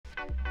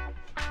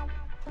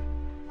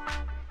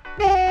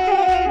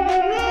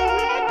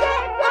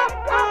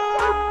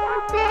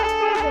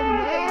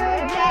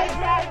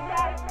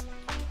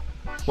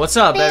What's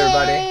up,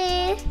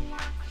 everybody?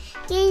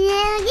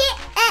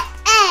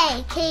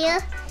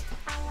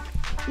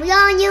 We're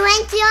on your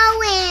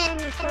intro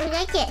and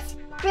like this.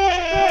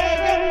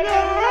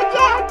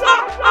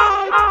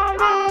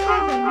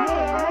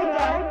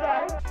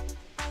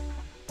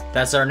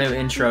 That's our new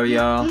intro,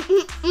 y'all.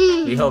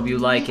 We hope you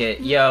like it.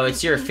 Yo,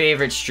 it's your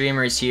favorite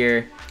streamers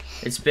here.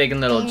 It's Big and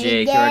Little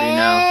Jake, you already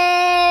know.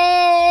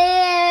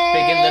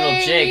 Big and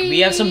Little Jake. We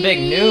have some big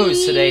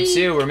news today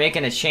too. We're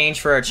making a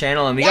change for our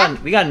channel and we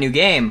got a new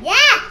game. Yeah,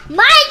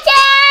 Minecraft!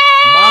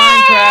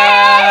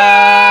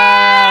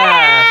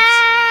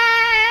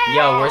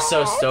 Yo, we're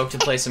so stoked to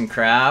play some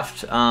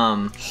craft.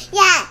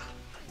 Yeah.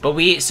 But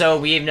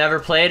we've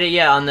never played it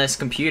yet on this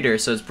computer,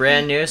 so it's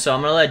brand new. So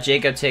I'm gonna let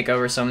Jacob take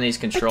over some of these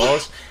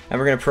controls, and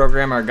we're gonna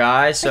program our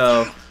guy.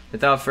 So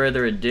without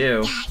further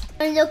ado,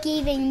 Look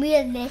even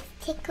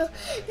realistic. Look,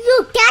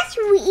 that's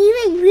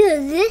even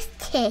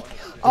realistic.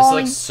 This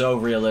looks so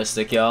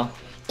realistic, y'all.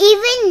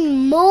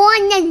 Even more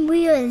than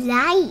real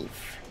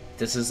life.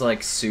 This is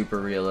like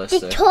super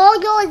realistic. The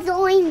turtles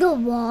on the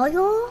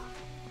water.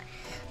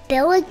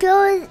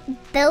 Villagers.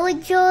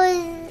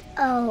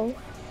 Oh.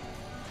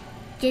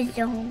 The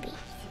zombies.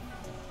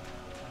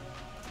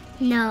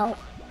 No.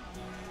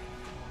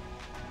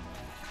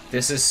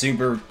 This is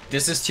too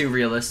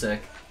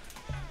realistic.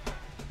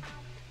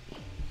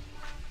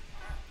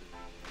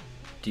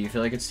 Do you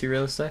feel like it's too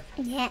realistic?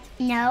 Yeah,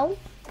 no.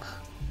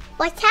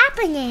 What's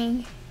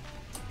happening?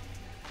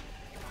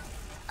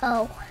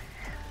 Oh.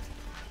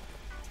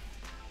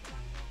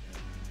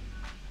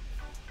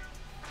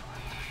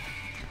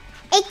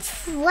 It's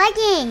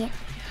flooding.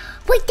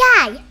 Wait,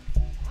 Dad.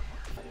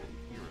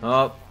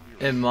 Oh,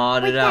 it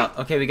modded out.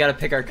 Okay, we gotta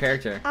pick our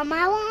character. I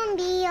wanna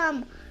be,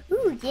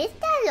 ooh, this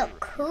guy look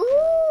cool.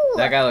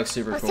 That guy looks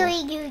super cool. So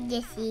you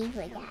just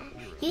evil, Dad.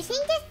 You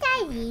think this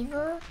guy's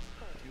evil?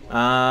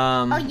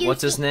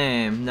 What's his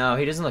name? No,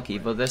 he doesn't look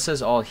evil. This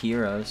is all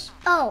heroes.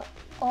 Oh,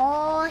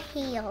 all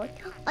healed.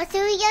 Oh, so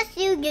we just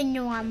do the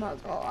normal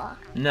girl.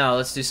 No,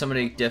 let's do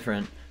somebody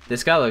different.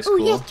 This guy looks Ooh,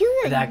 cool. yes, do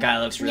it. That guy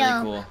looks really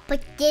cool.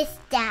 But this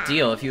guy.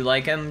 Deal. If you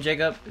like him,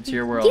 Jacob, it's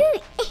your world.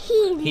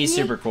 He's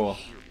super cool.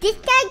 This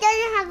guy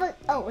doesn't have a.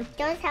 Oh, it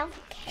does have.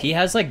 He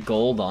has like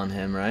gold on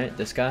him, right?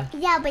 This guy?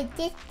 Yeah, but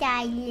this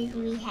guy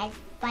literally has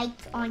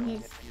spikes on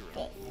his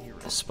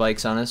fist.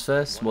 Spikes on his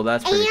fist? Well,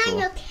 that's pretty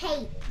cool. And a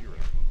cape.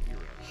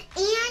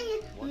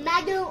 And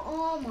metal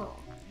armor.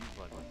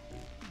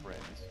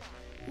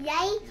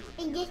 Right?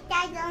 And this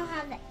guy don't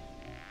have it.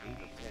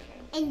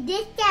 And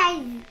this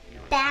guy's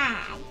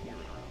bad.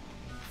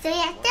 So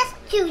yeah, just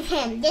choose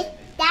him. That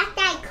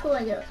guy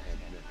cooler.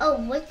 Oh,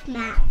 what's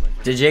map?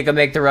 Did Jacob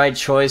make the right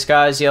choice,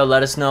 guys? Yo,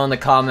 let us know in the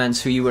comments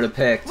who you would have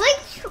picked.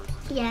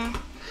 Yeah.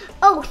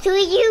 Oh, so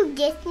we do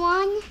this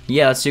one?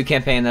 Yeah, let's do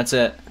campaign. That's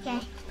it.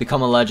 Okay.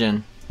 Become a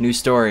legend. New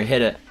story.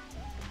 Hit it.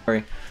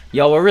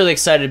 Yo, we're really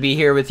excited to be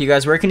here with you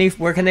guys. Where can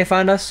they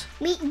find us?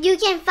 You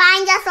can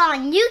find us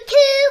on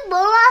YouTube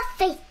or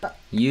Facebook.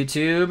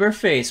 YouTube or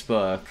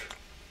Facebook.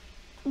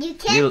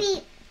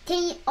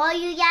 Are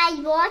you guys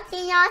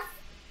watching us?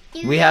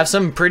 We have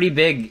some pretty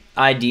big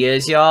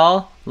ideas,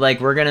 y'all. Like,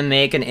 we're gonna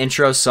make an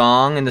intro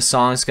song, and the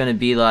song's gonna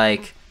be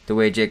like the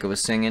way Jacob was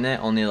singing it,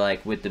 only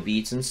like with the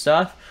beats and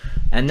stuff.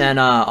 And then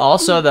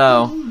also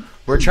though,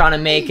 we're trying to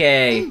make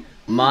a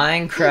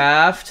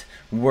Minecraft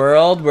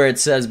world where it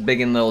says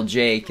Big and Little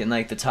Jake in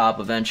like the top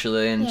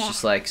eventually, and it's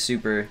just like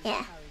super.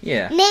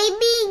 Yeah.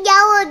 Maybe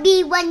that would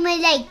be when we're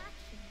like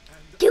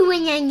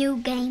doing a new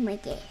game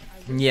with it.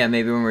 Yeah,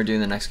 maybe when we're doing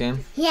the next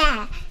game.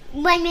 Yeah,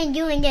 when we're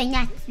doing the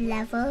next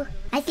level.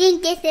 I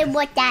think this is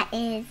what that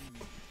is.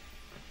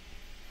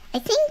 I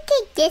think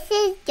that this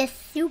is the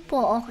super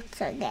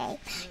ultra game.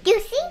 Do you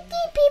think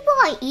these people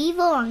are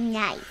evil or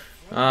nice?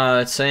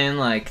 It's saying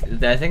like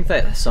I think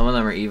that some of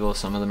them are evil,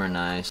 some of them are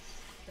nice.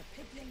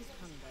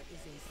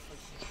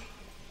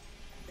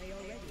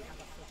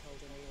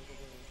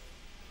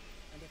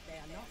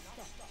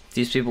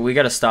 These people, we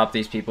gotta stop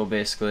these people.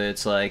 Basically,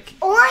 it's like.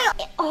 Or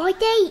are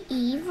they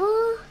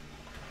evil?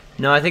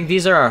 No, I think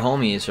these are our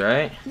homies,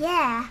 right?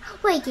 Yeah.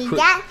 Wait, is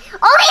that?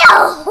 Oh,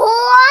 yeah,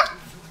 horse!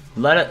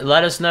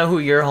 Let us know who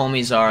your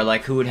homies are.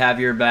 Like, who would have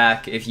your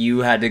back if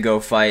you had to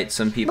go fight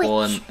some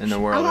people in the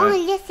world. I want to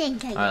listen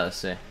to you. All right, let's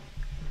see.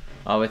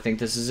 Oh, I think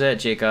this is it,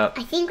 Jacob.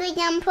 I think we're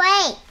gonna play.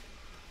 I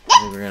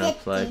think we're gonna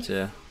play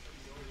too.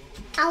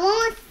 I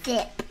want to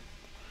sip.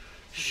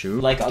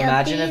 Shoot. Like,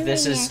 imagine if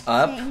this is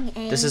up.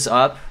 This is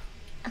up.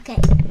 Okay.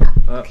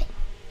 Okay.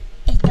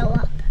 It's still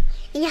up.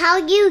 And how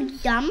do you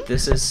jump?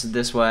 This is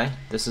this way.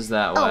 This is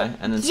that way.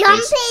 And then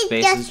space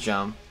is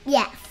jump.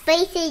 Yeah,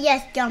 space is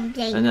just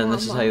jumping. And then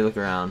this is how you look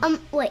around.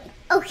 Wait.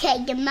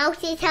 Okay, the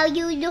mouse is how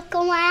you look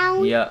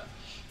around? Yep.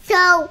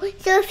 So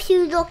if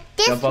you look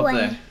this Jump up way.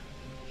 there.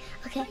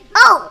 Okay.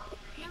 Oh!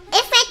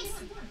 If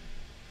it's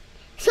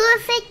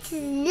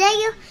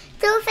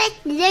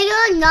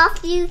little enough,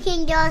 you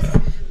can just,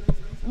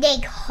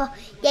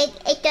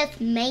 it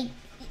just make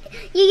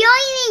You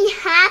don't even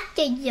have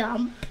to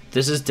jump.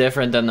 This is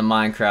different than the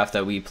Minecraft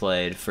that we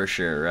played, for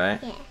sure, right?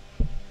 Yeah.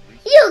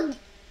 You,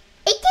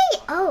 it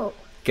can, oh.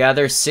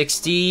 Gather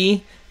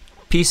 60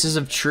 pieces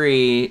of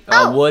tree,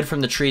 wood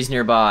from the trees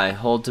nearby.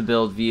 Hold to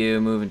build view,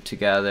 moving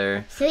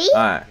together. Three?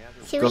 Alright,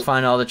 go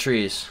find all the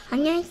trees.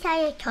 I'm gonna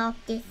try to talk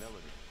this.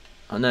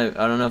 Oh, no,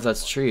 I don't know if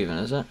that's a tree even,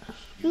 is it?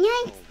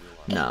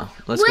 No.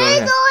 Let's go Where's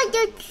here. all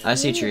the trees? I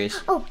see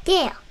trees. Oh,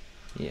 there.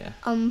 Yeah.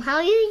 How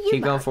do you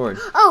Keep going forward.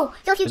 Oh,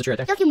 don't There's a tree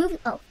right there. you move?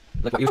 Oh.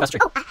 Look, you fast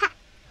tree. Oh, aha.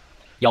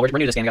 Y'all, we're new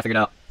to this game. We gotta figure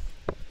it out.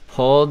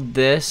 Hold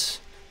this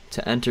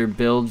to enter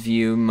build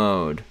view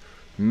mode.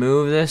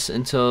 Move this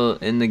until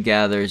in the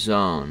gather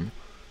zone.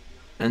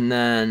 And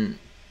then...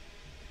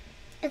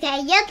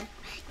 Okay, just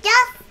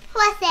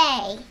for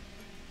say.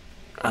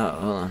 Oh,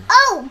 hold on.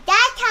 Oh,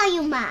 that's how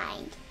you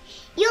mine.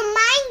 You're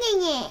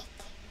mining it.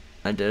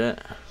 I did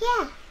it?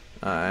 Yeah.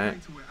 Alright.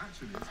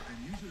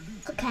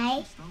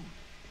 Okay.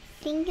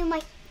 Think you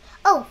might.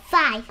 Oh,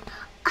 5.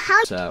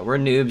 How? So, we're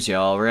noobs,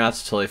 y'all. We're gonna have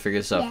to totally figure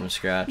this out from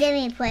scratch. Let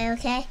me play,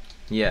 okay?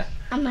 Yeah.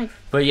 I'm like.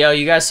 But yo,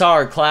 you guys saw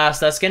our class.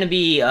 That's gonna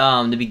be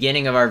the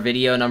beginning of our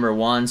video number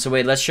 1. So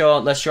wait, let's show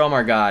him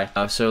our guy.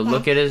 So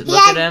look at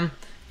him.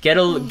 Get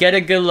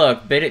a good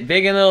look.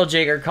 Big and little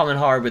Jake are coming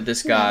hard with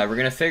this guy. We're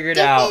gonna figure it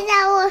out.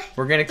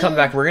 We're gonna come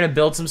back. We're gonna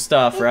build some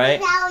stuff,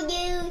 right?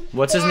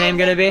 What's his name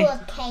gonna be?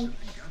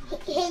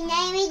 His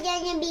name is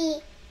gonna be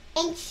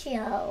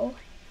Intro.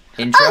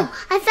 Intro?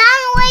 Oh, I found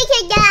a way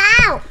to get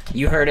out.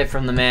 You heard it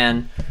from the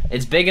man.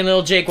 It's Big and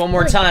Little Jake one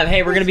more time.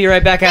 Hey, we're gonna be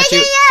right back at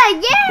you.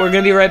 We're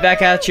gonna be right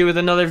back at you with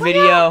another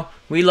video.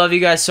 We love you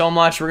guys so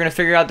much. We're gonna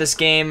figure out this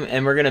game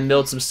and we're gonna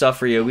build some stuff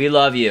for you. We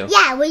love you.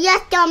 Yeah, we're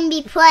just gonna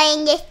be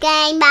playing this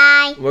game.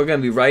 Bye. We're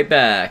gonna be right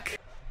back.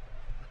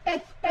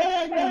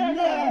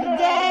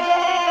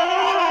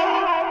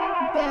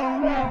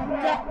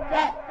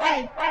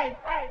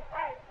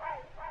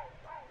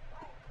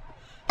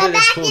 Look at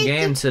this cool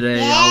game today,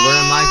 y'all. We're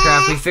in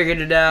Minecraft. We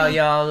figured it out,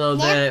 y'all, a little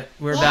bit.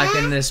 We're back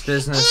in this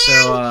business,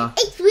 so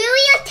it's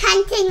really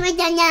intense. We're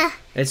gonna.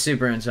 It's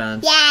super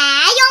intense. Yeah,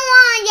 I don't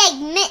want to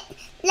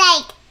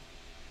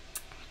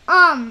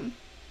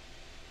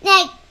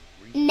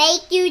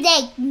make you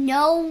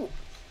know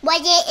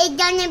what it is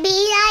gonna be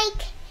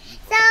like.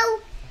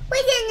 So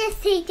we're gonna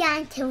sit down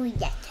until we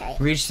get to it.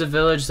 Reach the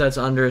village that's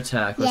under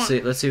attack. Let's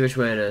see. Let's see which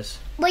way it is.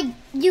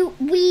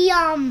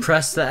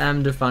 Press the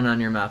M to find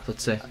on your map.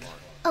 Let's see.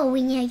 Oh,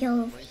 we need to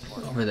go over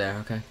here. Over there.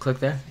 Okay. Click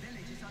there.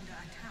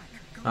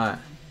 All right.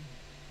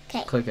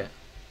 Okay. Click it.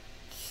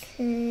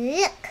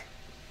 Look.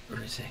 Let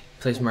me see.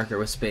 Place marker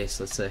with space.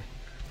 Let's see.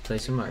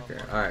 Place a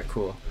marker. All right.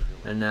 Cool.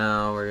 And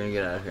now we're gonna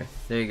get out of here.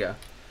 There you go.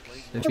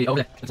 There should be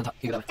over there. It's on top.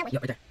 You go that way.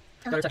 Yep, right there.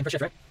 Go to second. Push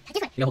shift, right? You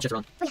gotta hold shift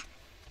on. Oh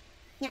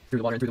yeah. Through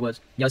the water and through the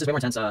woods. Yeah, this is way more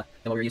intense than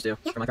what we're used to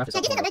for Minecraft. This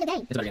is a better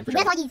game. It's a better game for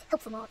Where's sure. all these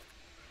helpful mods?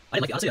 I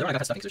didn't like it. Honestly, the other one I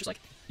got stuck because it was just like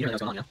you don't know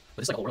what's going on, you know.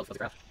 But this is like a whole world of the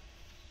craft.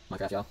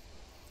 Minecraft, y'all.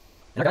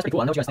 And our guy's pretty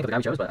cool. I don't know what you guys think of the guy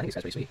we chose, but I think this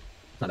guy's pretty sweet.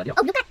 It's not a bad deal.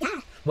 Oh, look at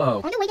that. Whow. I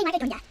wonder where they might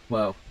have done that.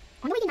 Whoa.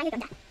 I wonder where they might have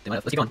done that. They might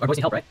have. Let's keep going. Our boys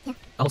need help, right? Yeah.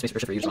 I'll hold space for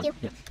shift for you. Thank you.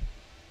 Yeah.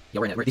 Yeah,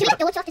 we're in it. Should we have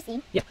to the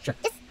scene? Yeah, sure.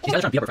 Just, These guys are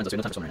trying to beat up our friends, so we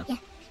don't have to swim right now.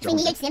 Yeah. So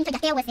we need Sim to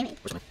get there with swimming.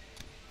 We're swimming.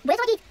 Where's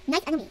all these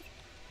nice enemies?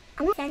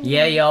 I want them.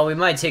 Yeah, y'all, we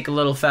might take a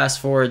little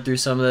fast forward through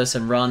some of this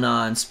and run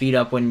and speed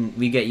up when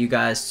we get you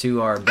guys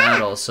to our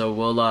battle. So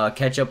we'll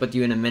catch up with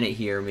you in a minute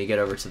here when we get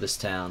over to this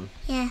town.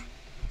 Yeah.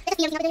 That's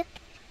the enemy.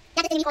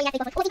 That's the enemy before you have to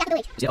go. Oh, the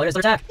village. See, oh, there's their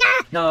attack.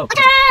 No.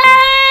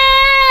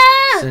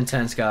 It's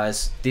intense,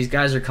 guys. These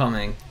guys are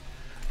coming.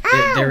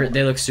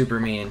 They look super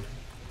mean.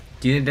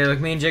 Do you think they look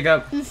mean,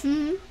 Jacob?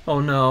 Mm-hmm. Oh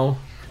no.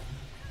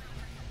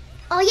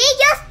 Are they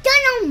just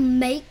gonna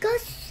make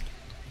us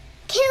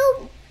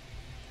kill?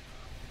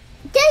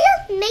 They're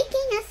just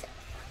making us.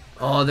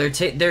 Oh, they're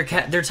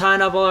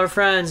tying up all our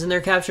friends and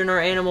they're capturing our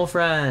animal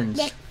friends.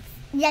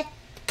 Let's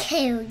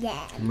kill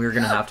them. We're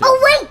gonna have to. Oh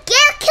wait,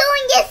 they're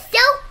killing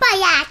themselves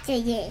by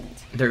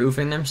accident. They're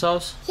oofing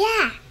themselves?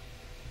 Yeah.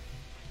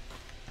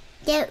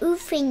 They're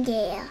oofing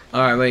there.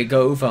 Alright, wait,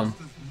 go oof them.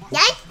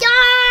 Let's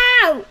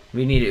go!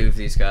 We need to oof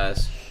these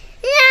guys.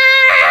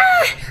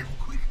 No!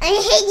 I'm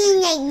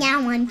hating right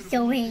now. I'm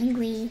so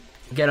angry.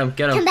 Get them,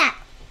 get them. Come back.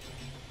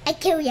 I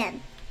kill them.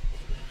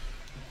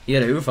 You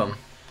gotta oof them.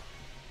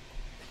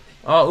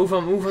 Oh, oof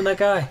him, that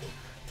guy.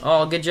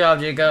 Oh, good job,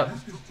 Jacob.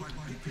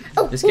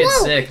 Oh, This kid's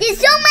sick. There's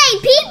so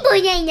many people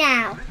there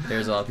now.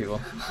 There's a lot of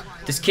people.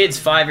 This kid's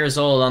 5 years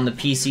old on the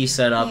PC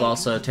setup,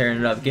 also tearing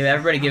it up.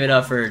 Everybody give it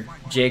up for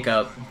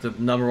Jacob, the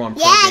 #1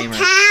 pro gamer.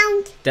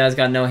 Count. Dad's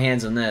got no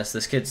hands on this.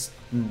 This kid's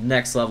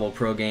next level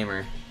pro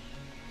gamer.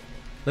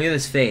 Look at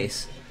this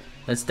face.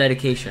 That's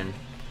dedication.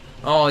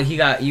 Oh, you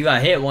got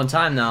hit one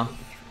time now.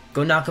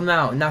 Go knock him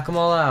out. Knock them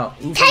all out.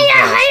 Oof,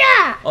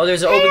 oh,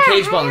 there's an open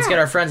cage button. Let's get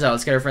our friends out.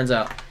 Let's get our friends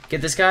out.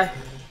 Get this guy.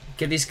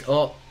 Get these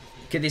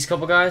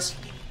couple guys.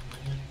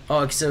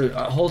 Oh, so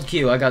hold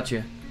Q. I got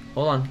you.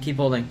 Hold on. Keep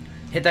holding.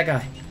 Hit that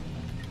guy.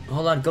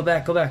 Hold on. Go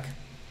back. Go back.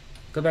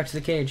 Go back to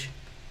the cage.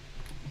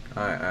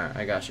 Alright.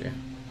 I got you.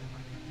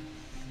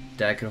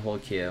 Dad can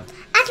hold Q.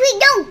 Actually,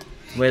 don't.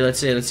 Wait, let's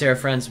see our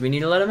friends. We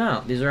need to let them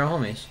out. These are our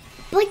homies.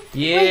 But,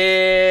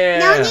 Yeah.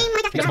 No, You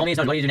guys homies.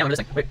 No, what do you do now? We're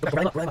listening. Wait, go back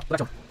to them. Go back to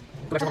them.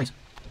 Go back to the homies.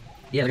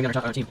 Yeah, they're gonna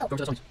on our team. Go to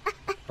those homies.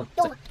 Oh,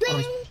 Go.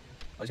 homies.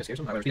 Oh, you scared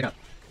some? Alright, we're speeding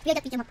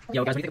up.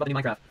 Yo, guys, what do you think about the new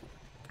Minecraft?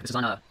 This is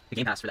on the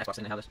Game Pass for the Xbox,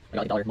 and they have this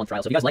like $1 a month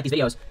trial. So if you guys like these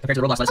videos compared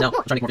to the Roblox, let us know. I'm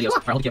trying to make more videos.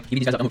 Alright, hold you. Give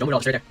these guys up. Don't move it all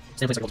straight there.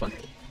 Stand in place like a gold one.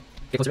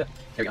 Get closer to it.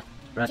 There we go.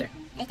 Right there.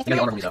 You gotta get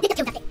all of them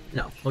though.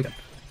 No, look at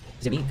him.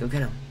 Is it me? Go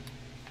get him.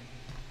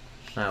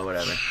 Ah,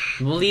 whatever.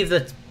 We'll leave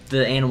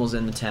the animals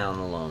in the town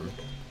alone.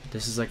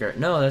 This is like our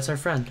that's our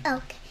friend.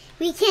 Okay.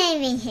 We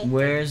can't even hit.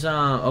 Where's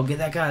oh, get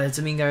that guy. That's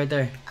a mean guy right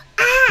there.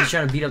 Ah! He's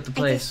trying to beat up the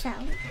place. Get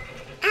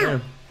Get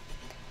him.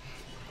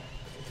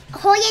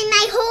 Holding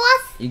my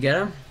horse? You get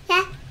him?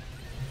 Yeah.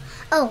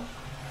 Oh.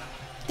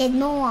 There's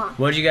more.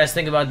 What did you guys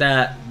think about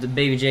that? The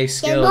baby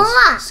Jake's There's skills.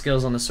 more.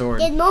 Skills on the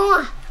sword. There's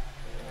more.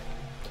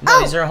 No,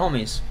 Oh. these are our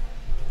homies.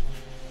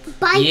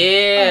 Bye.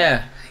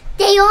 Yeah.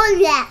 They all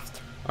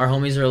left. Our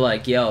homies are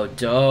like, yo,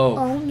 dope.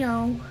 Oh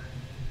no.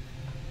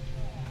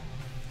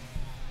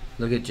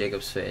 Look at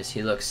Jacob's face.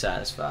 He looks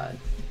satisfied.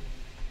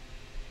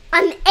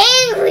 I'm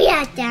angry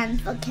at them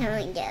for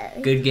killing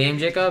those. Good game,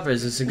 Jacob? Or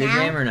is this a good No.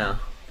 game or no?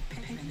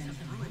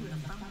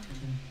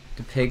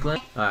 The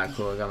piglet? Alright,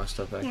 cool. I got my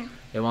stuff back. No.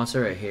 It wants it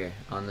right here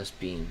on this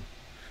beam.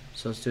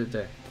 So let's do it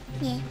there.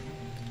 Yeah.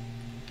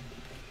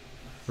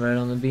 Right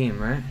on the beam,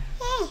 right?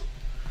 Yeah.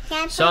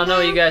 Can So I don't know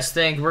what you guys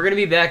think. We're going to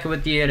be back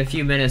with you in a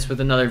few minutes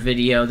with another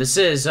video. This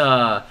is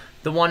the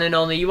one and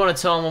only. You want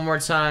to tell them one more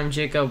time,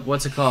 Jacob?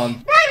 What's it called?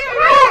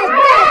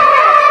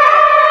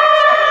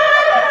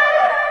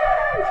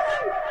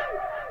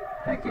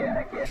 Heck yeah,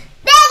 heck yeah.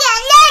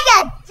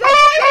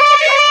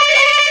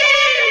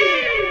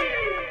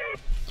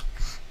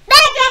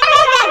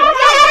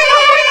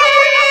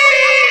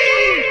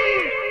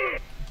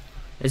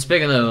 It's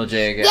big and little,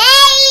 Jacob. Yay!